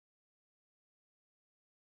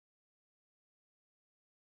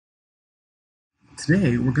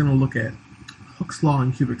Today we're going to look at Hooke's law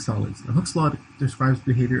in cubic solids. Now, Hooke's law describes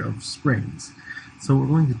behavior of springs. So what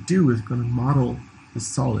we're going to do is we're going to model the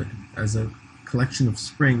solid as a collection of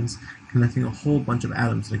springs connecting a whole bunch of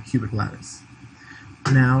atoms in a cubic lattice.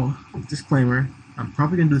 Now, disclaimer, I'm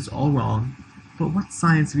probably going to do this all wrong, but what's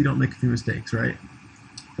science if you don't make a few mistakes, right?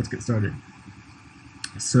 Let's get started.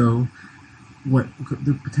 So,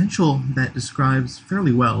 the potential that describes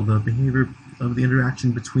fairly well the behavior of the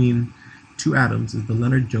interaction between two atoms is the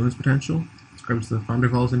Lennard-Jones potential. It describes the van der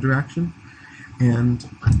Waals interaction, and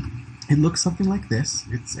it looks something like this.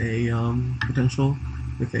 It's a potential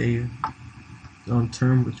with a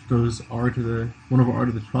term which goes r to the 1 over r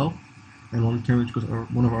to the 12th, and one term which goes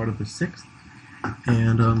 1 over r to the 6th.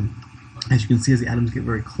 And as you can see, as the atoms get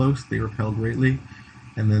very close, they repel greatly,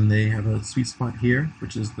 and then they have a sweet spot here,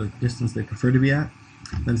 which is the distance they prefer to be at.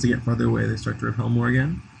 Then as they get farther away, they start to repel more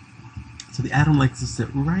again. So the atom likes to sit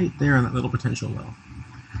right there in that little potential well.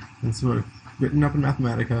 And so I've written up in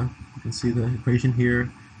Mathematica. You can see the equation here,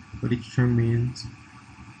 what each term means.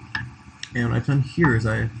 And what I've done here is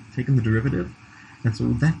I've taken the derivative, and so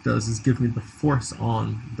what that does is give me the force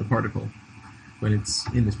on the particle when it's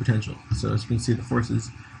in this potential. So as you can see, the force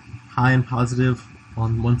is high and positive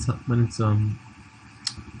on one side when it's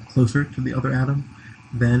closer to the other atom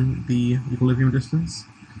than the equilibrium distance,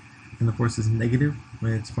 and the force is negative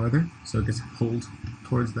when it's farther, so it gets pulled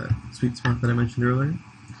towards that sweet spot that I mentioned earlier.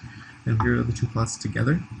 And here are the two plots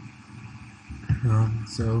together.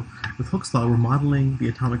 So with Hooke's law, we're modeling the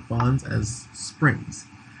atomic bonds as springs.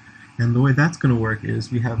 And the way that's going to work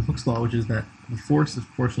is we have Hooke's law, which is that the force is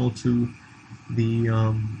proportional to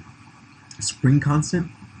the spring constant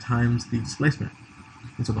times the displacement.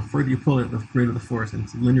 And so the further you pull it, the greater the force, and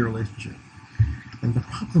it's a linear relationship. And the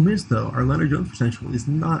problem is, though, our Lennard-Jones potential is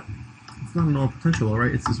not a normal potential,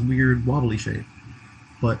 right? It's this weird wobbly shape.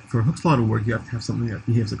 But for Hooke's law to work, you have to have something that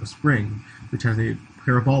behaves like a spring, which has a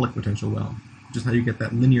parabolic potential well, which is how you get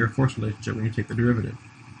that linear force relationship when you take the derivative.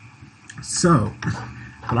 So,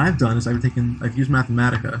 what I've done is I've used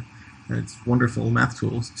Mathematica and its wonderful math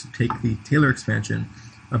tools to take the Taylor expansion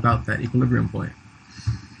about that equilibrium point.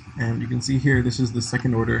 And you can see here, this is the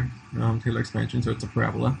second order Taylor expansion, so it's a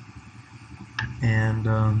parabola. And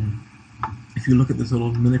if you look at this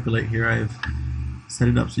little manipulate here, I've set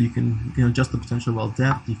it up so you can adjust the potential well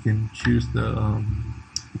depth, you can choose the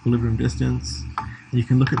equilibrium distance, and you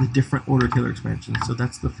can look at the different order Taylor expansions. So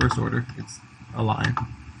that's the first order, it's a line.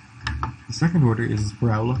 The second order is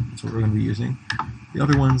parabola, that's what we're going to be using. The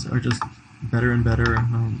other ones are just better and better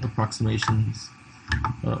approximations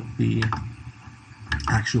of the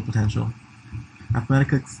actual potential.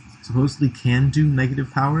 Mathematica supposedly can do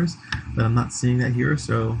negative powers, but I'm not seeing that here,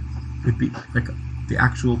 so it would be like the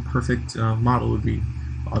actual perfect model would be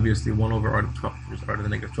obviously 1 over r to the 12th, which is r to the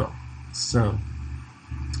negative 12. So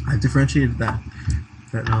I've differentiated that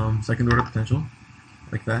second order potential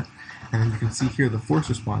like that, and then you can see here the force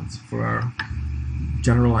response for our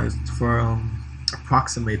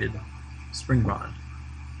approximated spring bond.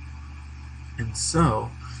 And so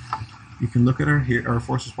you can look at our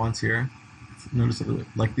force response here. Notice that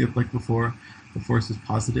like before, the force is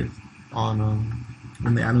positive on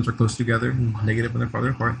when the atoms are close together, and negative when they're farther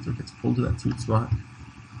apart, so it gets pulled to that sweet spot.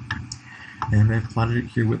 And I've plotted it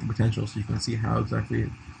here with the potential, so you can see how exactly it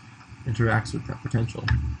interacts with that potential.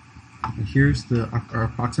 And here's our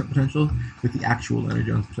approximate potential with the actual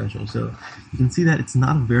Lennard-Jones potential. So you can see that it's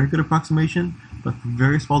not a very good approximation, but for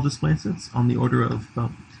very small displacements on the order of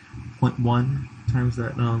about 0.1 times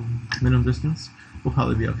that minimum distance will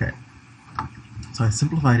probably be okay. So I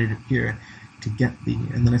simplified it here to get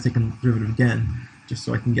and then I've taken the derivative again just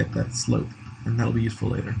so I can get that slope, and that'll be useful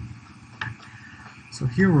later. So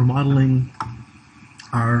here we're modeling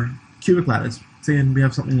our cubic lattice. Say we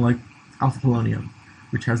have something like alpha polonium,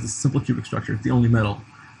 which has this simple cubic structure. It's the only metal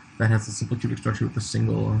that has a simple cubic structure with a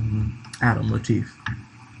single atom motif.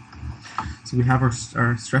 So we have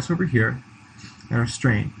our stress over here and our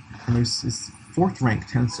strain, and there's this fourth rank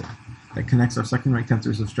tensor that connects our second rank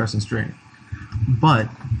tensors of stress and strain. But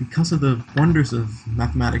because of the wonders of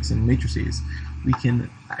mathematics and matrices, we can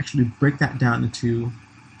actually break that down into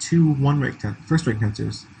two first rank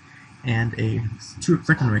tensors and a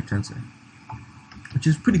second rank tensor, which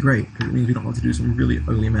is pretty great because it means we don't have to do some really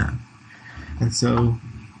ugly math. And so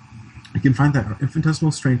we can find that our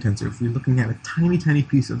infinitesimal strain tensor, if we're looking at a tiny, tiny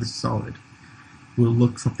piece of this solid, will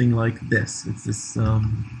look something like this. It's this,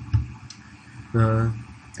 the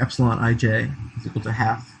epsilon ij is equal to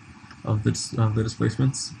half of the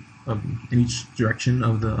displacements in each direction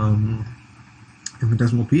of the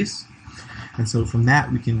infinitesimal piece. And so from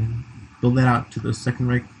that we can build that out to the second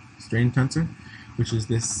rank strain tensor, which is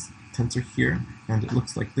this tensor here, and it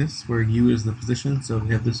looks like this, where u is the position. So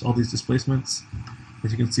we have all these displacements.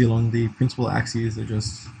 As you can see along the principal axes, they're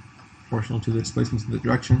just proportional to the displacements in the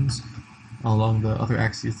directions. Along the other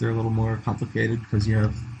axes, they're a little more complicated because you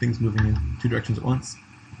have things moving in two directions at once.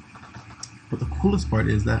 But the coolest part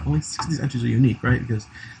is that only 6 of these entries are unique, right? Because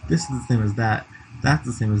this is the same as that, that's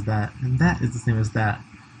the same as that, and that is the same as that.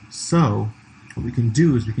 So what we can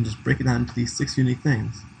do is we can just break it down into these 6 unique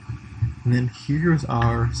things. And then here's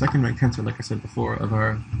our second rank tensor, like I said before, of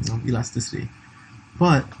our elasticity.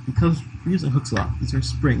 But because we're using Hooke's law, these are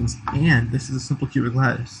springs, and this is a simple cubic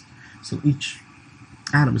lattice. So each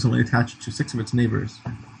atom is only attached to 6 of its neighbors.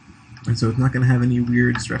 And so it's not going to have any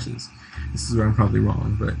weird stresses. This is where I'm probably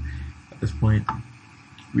wrong, but at this point,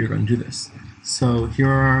 we are going to do this. So here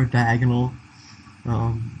are our diagonal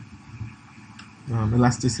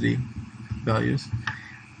elasticity values.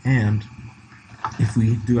 And if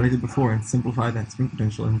we do what I did before and simplify that spring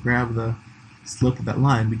potential and grab the slope of that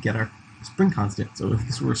line, we get our spring constant. So if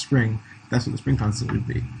this were a spring, that's what the spring constant would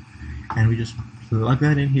be. And we just plug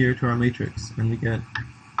that in here to our matrix, and we get,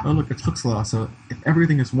 oh look, it's Hooke's law. So if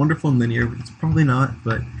everything is wonderful and linear, it's probably not,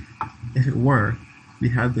 but if it were, we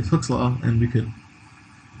have this Hooke's law, and we could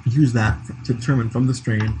use that to determine from the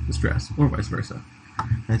strain the stress, or vice versa.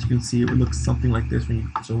 As you can see, it would look something like this.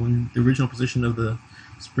 When the original position of the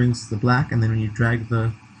springs is the black, and then when you drag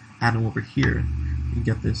the atom over here, you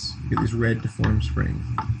get these red deformed springs.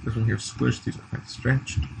 This one here is squished, these are kind of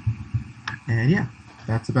stretched. And yeah,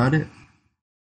 that's about it.